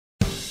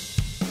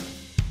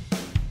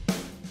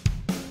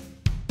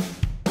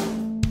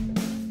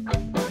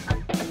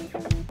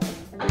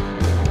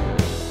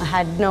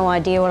had no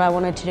idea what I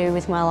wanted to do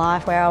with my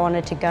life, where I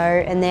wanted to go,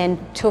 and then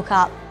took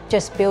up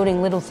just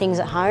building little things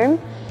at home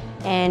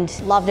and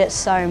loved it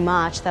so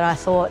much that I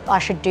thought I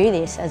should do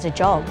this as a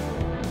job.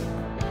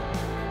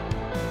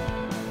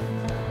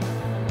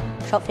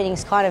 Shopfitting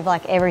is kind of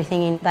like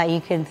everything that you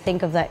can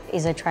think of that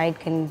is a trade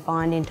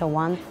combined into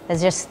one.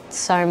 There's just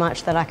so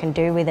much that I can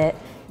do with it.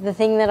 The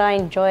thing that I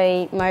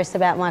enjoy most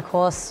about my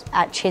course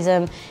at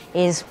Chisholm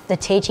is the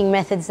teaching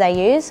methods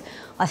they use.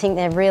 I think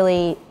they're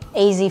really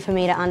easy for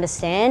me to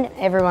understand.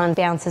 Everyone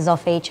bounces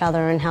off each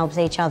other and helps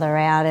each other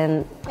out,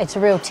 and it's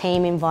a real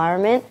team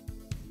environment.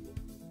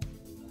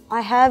 I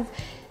have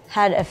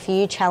had a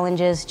few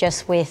challenges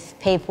just with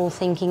people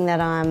thinking that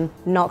I'm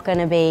not going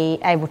to be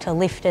able to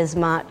lift as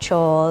much,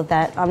 or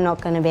that I'm not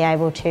going to be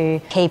able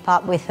to keep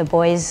up with the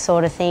boys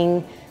sort of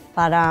thing.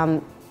 But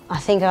I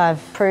think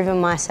I've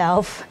proven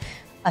myself.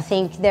 I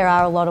think there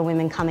are a lot of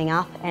women coming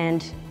up,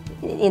 and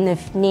in the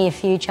near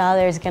future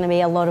there's going to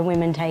be a lot of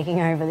women taking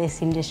over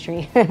this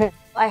industry.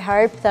 I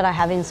hope that I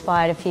have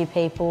inspired a few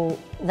people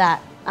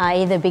that are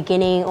either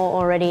beginning or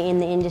already in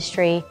the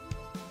industry.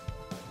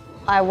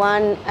 I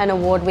won an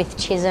award with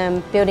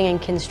Chisholm Building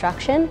and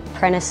Construction,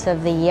 Apprentice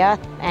of the Year,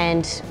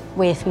 and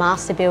with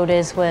Master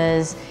Builders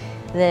was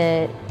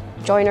the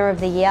Joiner of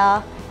the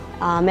Year,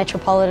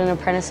 Metropolitan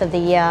Apprentice of the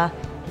Year,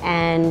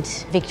 and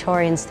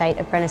Victorian State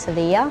Apprentice of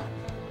the Year.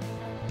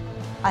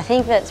 I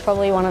think that's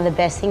probably one of the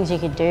best things you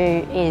could do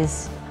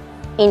is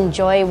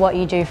enjoy what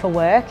you do for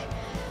work.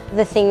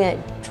 The thing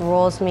that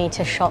draws me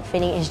to shop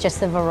fitting is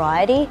just the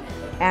variety,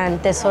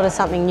 and there's sort of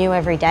something new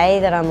every day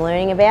that I'm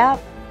learning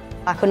about.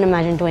 I couldn't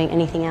imagine doing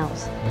anything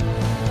else.